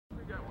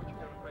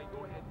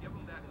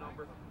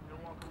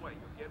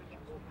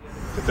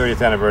The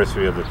 30th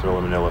anniversary of the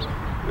Thrilla Manila.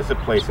 What's the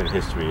place in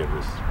history of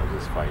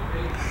this fight?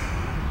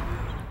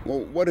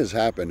 Well, what has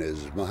happened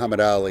is Muhammad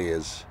Ali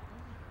is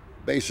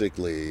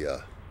basically,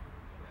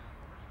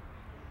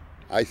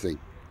 I think,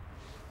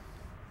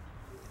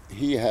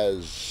 he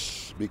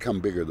has become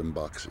bigger than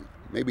boxing.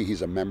 Maybe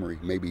he's a memory.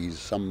 Maybe he's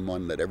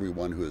someone that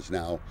everyone who is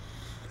now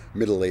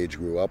middle-aged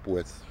grew up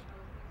with.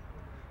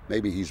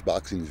 Maybe he's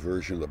boxing's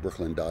version of the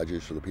Brooklyn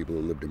Dodgers for the people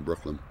who lived in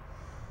Brooklyn.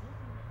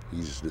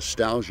 He's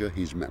nostalgia,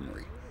 he's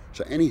memory.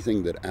 So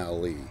anything that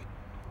Ali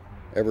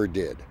ever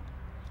did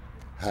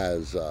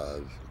has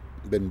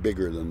been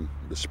bigger than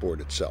the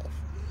sport itself.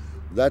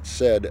 That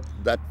said,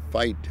 that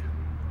fight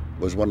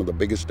was one of the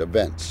biggest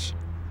events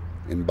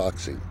in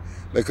boxing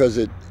because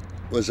it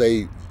was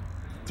a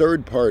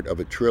third part of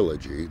a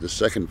trilogy. The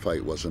second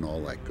fight wasn't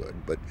all that good,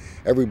 but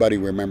everybody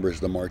remembers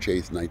the March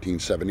 8th,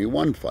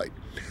 1971 fight.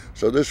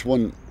 So this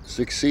one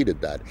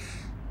succeeded that.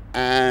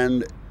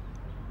 And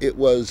it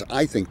was,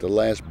 I think, the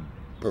last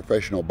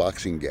professional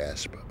boxing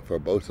gasp for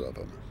both of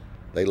them.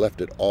 They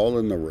left it all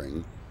in the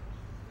ring.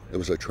 It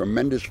was a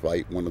tremendous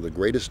fight, one of the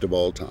greatest of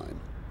all time.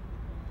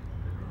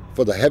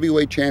 For the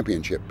heavyweight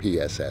championship,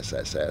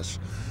 PSSSS.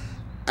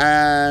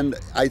 And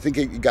I think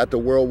it got the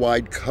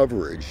worldwide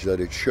coverage that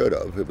it should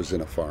have. It was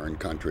in a foreign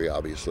country,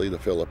 obviously, the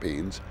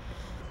Philippines.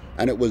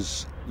 And it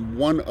was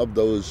one of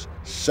those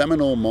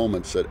seminal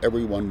moments that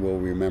everyone will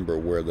remember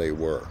where they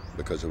were,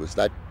 because it was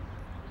that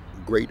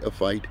great a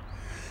fight.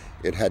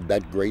 It had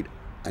that great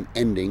an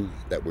ending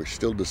that we're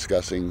still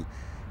discussing.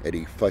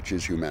 Eddie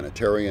Futch's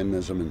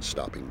humanitarianism in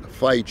stopping the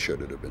fight.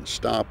 Should it have been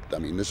stopped? I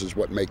mean, this is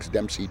what makes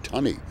Dempsey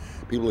Tunney.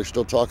 People are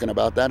still talking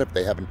about that if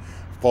they haven't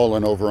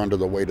fallen over under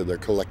the weight of their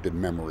collected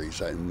memories.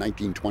 In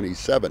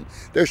 1927,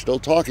 they're still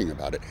talking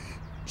about it.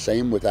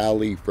 Same with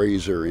Ali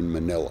Fraser in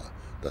Manila,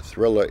 the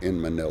Thrilla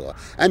in Manila.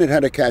 And it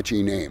had a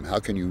catchy name. How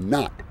can you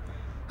not?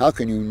 How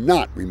can you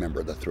not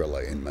remember the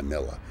Thrilla in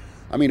Manila?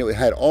 I mean, it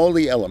had all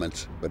the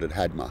elements, but it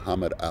had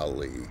Muhammad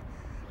Ali.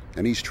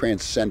 And he's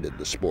transcended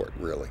the sport,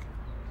 really.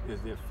 Is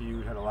their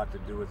feud had a lot to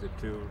do with it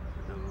too?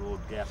 A little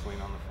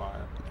gasoline on the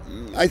fire?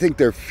 I think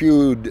their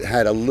feud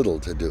had a little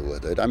to do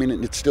with it. I mean,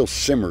 it still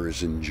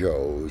simmers in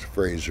Joe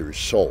Fraser's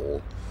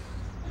soul.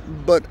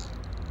 But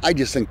I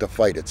just think the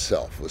fight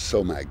itself was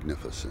so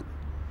magnificent.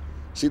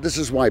 See, this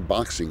is why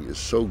boxing is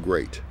so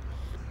great.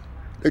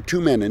 There are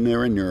two men and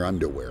they're in their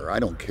underwear. I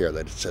don't care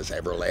that it says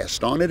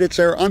Everlast on it. It's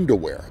their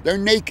underwear. They're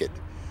naked.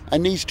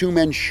 And these two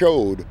men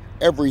showed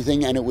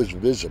everything, and it was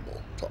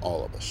visible to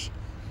all of us.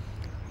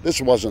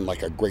 This wasn't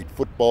like a great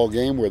football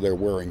game where they're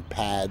wearing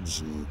pads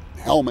and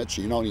helmets.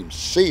 You don't even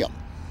see them.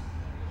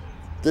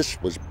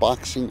 This was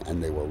boxing,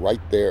 and they were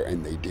right there,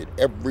 and they did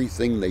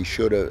everything they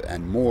should have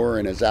and more.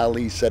 And as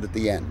Ali said at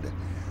the end,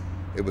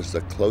 it was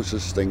the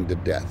closest thing to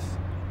death,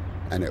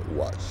 and it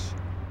was.